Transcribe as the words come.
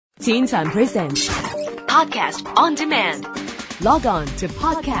Teen Time Presents Podcast on Demand. Log on to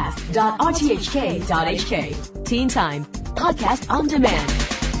podcast.rthk.hk. Teen Time Podcast on Demand.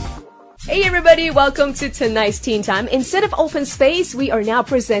 Hey everybody, welcome to tonight's Teen Time. Instead of open space, we are now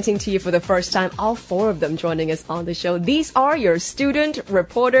presenting to you for the first time all four of them joining us on the show. These are your student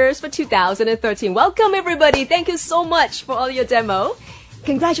reporters for 2013. Welcome everybody. Thank you so much for all your demo.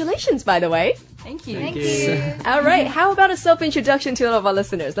 Congratulations, by the way. Thank you. Thank you. All right, how about a self-introduction to all of our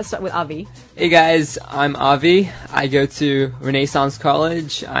listeners? Let's start with Avi. Hey guys, I'm Avi. I go to Renaissance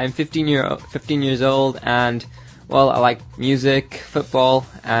College. I'm 15 years old, and well, I like music, football,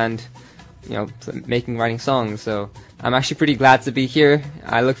 and writing songs. So I'm actually pretty glad to be here.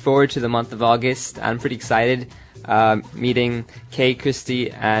 I look forward to the month of August. I'm pretty excited meeting Kate,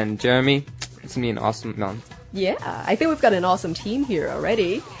 Christy, and Jeremy. It's gonna be an awesome month. Yeah, I think we've got an awesome team here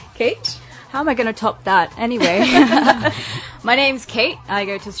already. Kate? How am I going to top that? Anyway, my name's Kate. I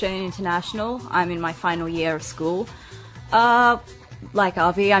go to Australian International. I'm in my final year of school. Like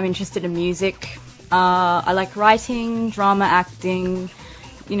Avi, I'm interested in music. I like writing, drama, acting,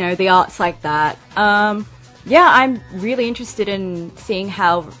 the arts like that. I'm really interested in seeing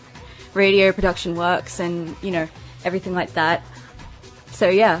how radio production works and, everything like that. So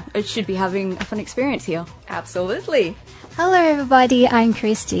yeah, I should be having a fun experience here. Absolutely. Hello everybody, I'm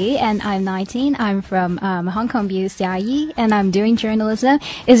Christy and I'm 19. I'm from Hong Kong BUCIE and I'm doing journalism.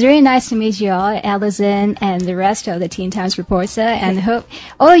 It's really nice to meet you all, Alison and the rest of the Teen Times reporter, and hope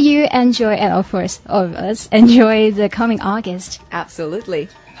all of you enjoy, and of course all of us enjoy the coming August. Absolutely.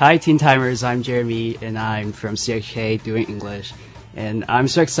 Hi Teen Timers, I'm Jeremy and I'm from CHK doing English. And I'm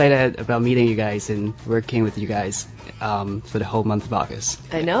so excited about meeting you guys and working with you guys for the whole month of August.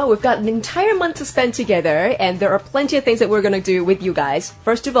 I know, we've got an entire month to spend together, and there are plenty of things that we're going to do with you guys.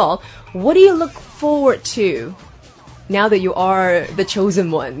 First of all, what do you look forward to now that you are the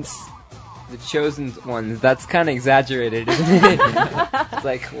chosen ones? The chosen ones, that's kind of exaggerated, isn't it? It's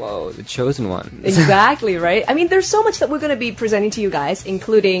like, whoa, the chosen ones. Exactly, right? I mean, there's so much that we're going to be presenting to you guys,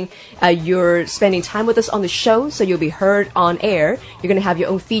 including you're spending time with us on the show, so you'll be heard on air. You're going to have your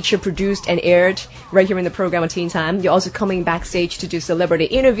own feature produced and aired right here in the program on Teen Time. You're also coming backstage to do celebrity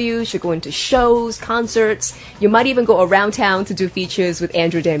interviews. You're going to shows, concerts. You might even go around town to do features with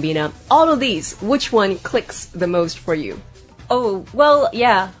Andrew Dambina. All of these, which one clicks the most for you? Oh, well,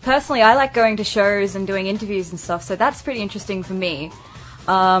 yeah. Personally, I like going to shows and doing interviews and stuff, so that's pretty interesting for me.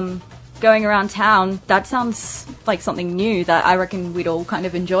 Going around town, that sounds like something new that I reckon we'd all kind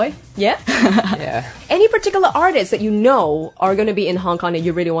of enjoy. Yeah? Yeah. Any particular artists that you know are going to be in Hong Kong and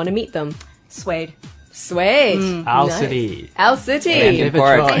you really want to meet them? Suede. Suede. Owl Nice. City. Owl City. And David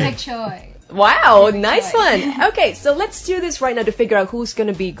Park. Choi. Choi. Wow, nice one. Okay, so let's do this right now to figure out who's going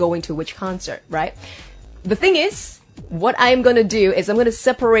to be going to which concert, right? The thing is, what I'm going to do is I'm going to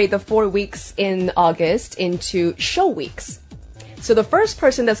separate the 4 weeks in August into show weeks. So the first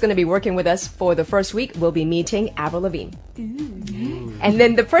person that's going to be working with us for the first week will be meeting Avril Lavigne. Ooh. And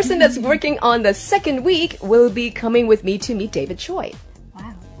then the person that's working on the second week will be coming with me to meet David Choi.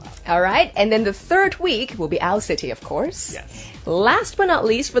 Wow. All right, and then the third week will be Owl City, of course. Yes. Last but not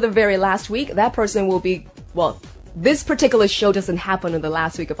least, for the very last week, that person will be, this particular show doesn't happen on the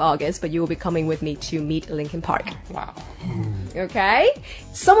last week of August, but you will be coming with me to meet Linkin Park. Wow. Okay?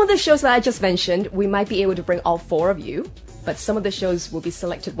 Some of the shows that I just mentioned, we might be able to bring all four of you, but some of the shows will be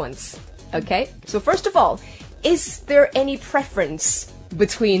selected ones. Okay? So first of all, is there any preference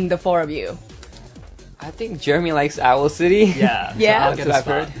between the four of you? I think Jeremy likes Owl City. Yeah. Yeah? So I'll get That's a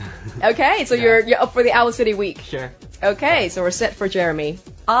what I've spot. heard. Okay, so you're up for the Owl City week. Sure. Okay, so we're set for Jeremy.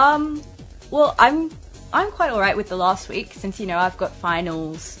 Well, I'm quite alright with the last week, since, I've got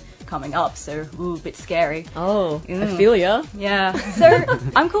finals coming up, so a bit scary. Oh, I feel ya. Yeah, so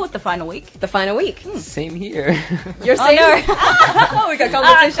I'm cool with the final week. The final week. Same here. You're saying? no. Oh, we got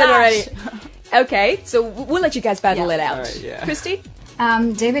competition gosh. already. Okay, so we'll let you guys battle Yeah. it out. All right, yeah. Christy?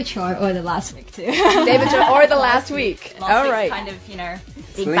 David Choi or the last week too. David or the last week. Last All week's right. kind of, big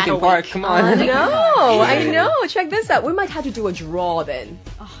Linkin battle Park, week. come I on. know, I know. Check this out. We might have to do a draw then.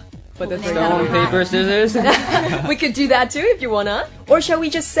 For the Stone, Stone, paper, scissors. We could do that too if you wanna. Or shall we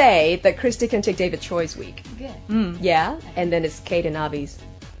just say that Christy can take David Choi's week? Good. Yeah? And then it's Kate and Avi's.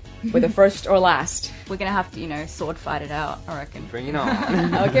 With the first or last. We're gonna have to, sword fight it out, I reckon. Bring it on.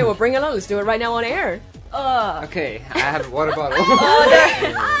 Okay, well bring it on. Let's do it right now on air. Okay, I have a water bottle.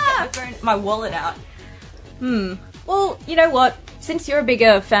 I've thrown my wallet out. Well, you know what? Since you're a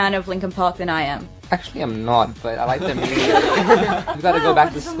bigger fan of Linkin Park than I am, Actually, I'm not, but I like their music. We've got to go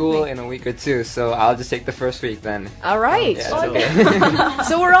back to school in a week or two, so I'll just take the first week then. All right. Yeah, it's okay.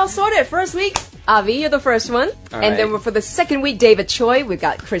 So we're all sorted. First week, Avi, you're the first one. All And then right. for the second week, David Choi, we've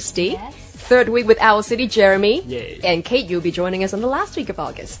got Christy. Yes. Third week with Owl City, Jeremy. Yay. And Kate, you'll be joining us on the last week of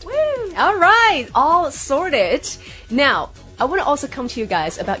August. Woo! All right, all sorted. Now, I want to also come to you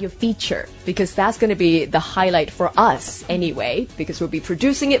guys about your feature, because that's going to be the highlight for us anyway, because we'll be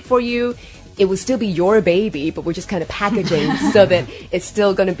producing it for you. It will still be your baby, but we're just kind of packaging so that it's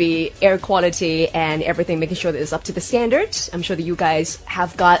still going to be air quality and everything, making sure that it's up to the standards. I'm sure that you guys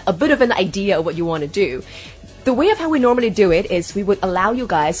have got a bit of an idea of what you want to do. The way of how we normally do it is we would allow you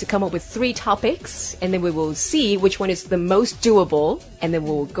guys to come up with 3 topics, and then we will see which one is the most doable, and then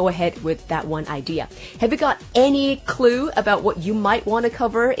we'll go ahead with that one idea. Have you got any clue about what you might want to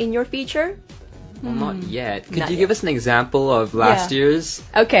cover in your feature? Well, not yet. Could Not you yet. give us an example of last Yeah. year's?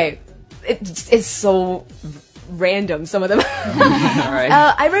 Okay, it's so random, some of them. All right.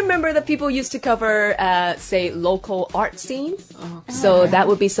 I remember that people used to cover, say, local art scene. So that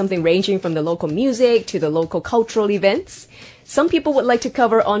would be something ranging from the local music to the local cultural events. Some people would like to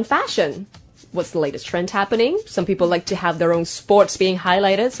cover on fashion. What's the latest trend happening? Some people like to have their own sports being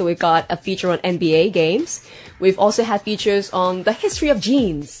highlighted. So we've got a feature on NBA games. We've also had features on the history of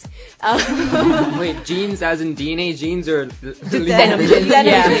jeans. Wait, jeans as in DNA jeans or Denim jeans.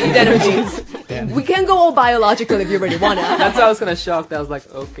 Yeah, denim jeans. We can go all biological if you really want to. That's why I was kind of shocked. I was like,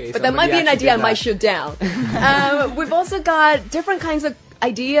 okay. But that might be an idea I might shoot down. We've also got different kinds of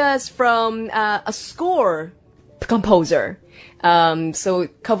ideas from a score composer. So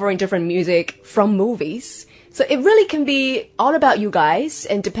covering different music from movies. So it really can be all about you guys,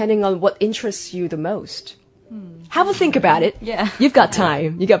 and depending on what interests you the most. Have a think about it. Yeah. You've got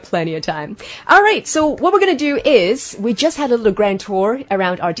time. You got plenty of time. All right. So what we're going to do is we just had a little grand tour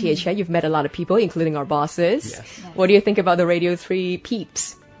around RTHK. You've met a lot of people, including our bosses. Yes. What do you think about the Radio 3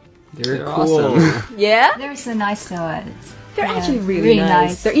 peeps? They're They're cool. awesome. Yeah? They're so nice to us. They're Yeah, actually really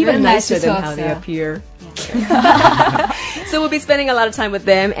nice. They're even Really nice nicer to than talk how they to. appear. So we'll be spending a lot of time with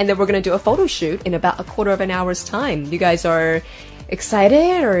them, and then we're going to do a photo shoot in about a quarter of an hour's time. You guys are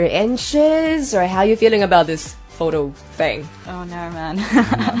excited or anxious, or how you feeling about this photo thing? Oh no, man.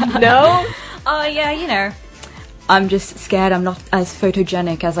 No? Oh yeah, you know. I'm just scared I'm not as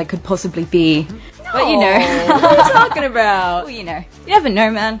photogenic as I could possibly be. But you know. what are you talking about? Well, you know. You never know,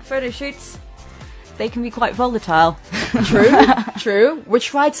 man. Photo shoots, they can be quite volatile. True, true. We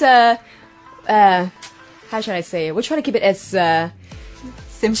try to, how should I say it? We try to keep it as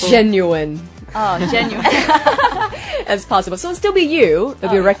Simple. genuine Oh, genuine. as possible. So it'll still be you. It'll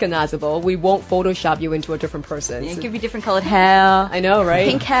be yeah. recognizable. We won't Photoshop you into a different person. Yeah, give you different coloured hair. I know, right?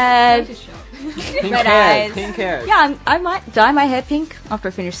 Pink head. Pink Red hair. eyes. Pink hair. Yeah, I might dye my hair pink after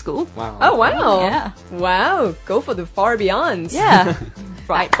I finish school. Wow. Oh, wow. Yeah. Wow. Go for the far beyonds. Yeah.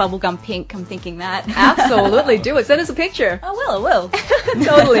 Bright bubblegum pink, I'm thinking that. Absolutely. Do it. Send us a picture. I will.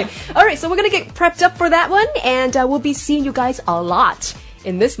 Totally. All right. So we're going to get prepped up for that one. And we'll be seeing you guys a lot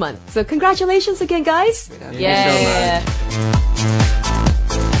in this month. So congratulations again, guys. Thank you so much.